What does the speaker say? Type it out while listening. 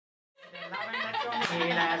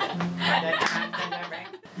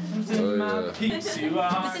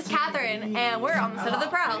This is Catherine, and we're on the set of the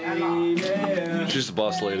Prowl. She's the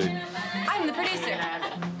boss lady. I'm the producer.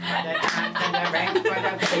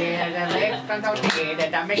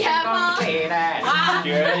 Yeah, Mom.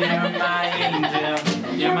 You're my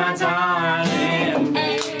angel, you're my darling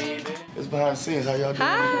baby. It's behind the scenes. How y'all doing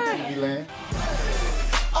Hi. in TV land?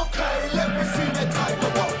 Okay, let me see that type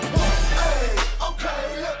of walk. Okay,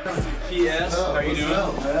 let me see. P.S. How you doing?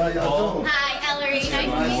 How y'all doing? Hi, Ellery. Nice to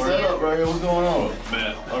Nice meet setup you. right here. What's going on?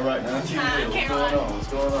 Man. All right, now. What's Caroline. going on? What's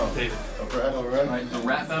going on? David. All right. Alright, the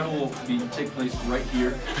rap battle will take place right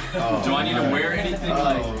here. Do I need to wear anything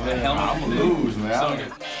like the helmet? I'm gonna lose, man. So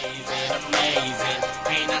good. Amazing,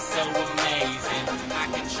 ain't I so amazing? I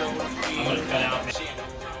can show the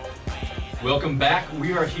Welcome back.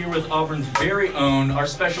 We are here with Auburn's very own, our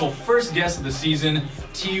special first guest of the season,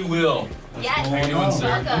 T. Will. Yes. How you doing, sir?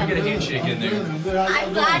 Let Welcome. me get a handshake in there.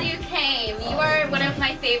 I'm glad you came. You are one of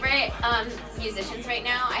my favorite musicians right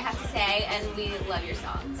now, I have to say, and we love your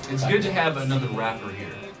songs. It's good to have another rapper here.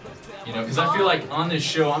 You know, because I feel like on this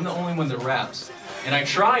show, I'm the only one that raps. And I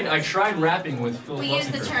tried rapping with Phil. We use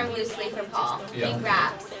the term loosely for Paul. Yeah. He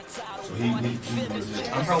raps. So he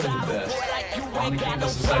I'm probably the best on the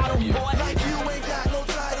campus aside from you.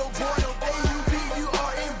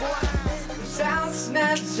 South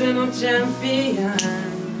National Champion.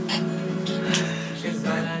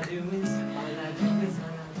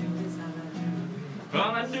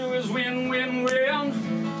 All I do is win, win, win,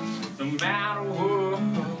 no matter what.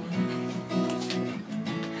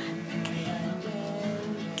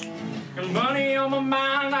 Got money on my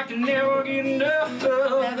mind, I can never get enough.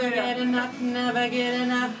 Never get enough, never get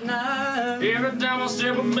enough, no. Every time I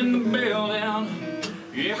step up in the building,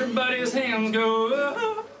 everybody's hands go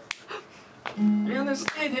up. And they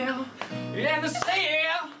stay down, and they stay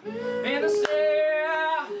out, and they stay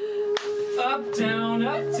out. Up, down,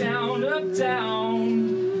 up, down, up, down.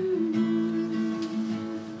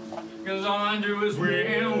 'Cause all I do is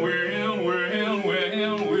win, win, win, win,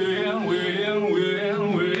 win, win, win,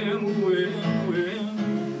 win, win, win.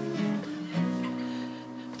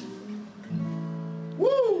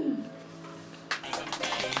 Woo!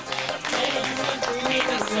 Ain't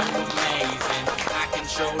I so amazing? I can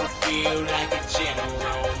show the feel like a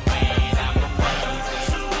general man.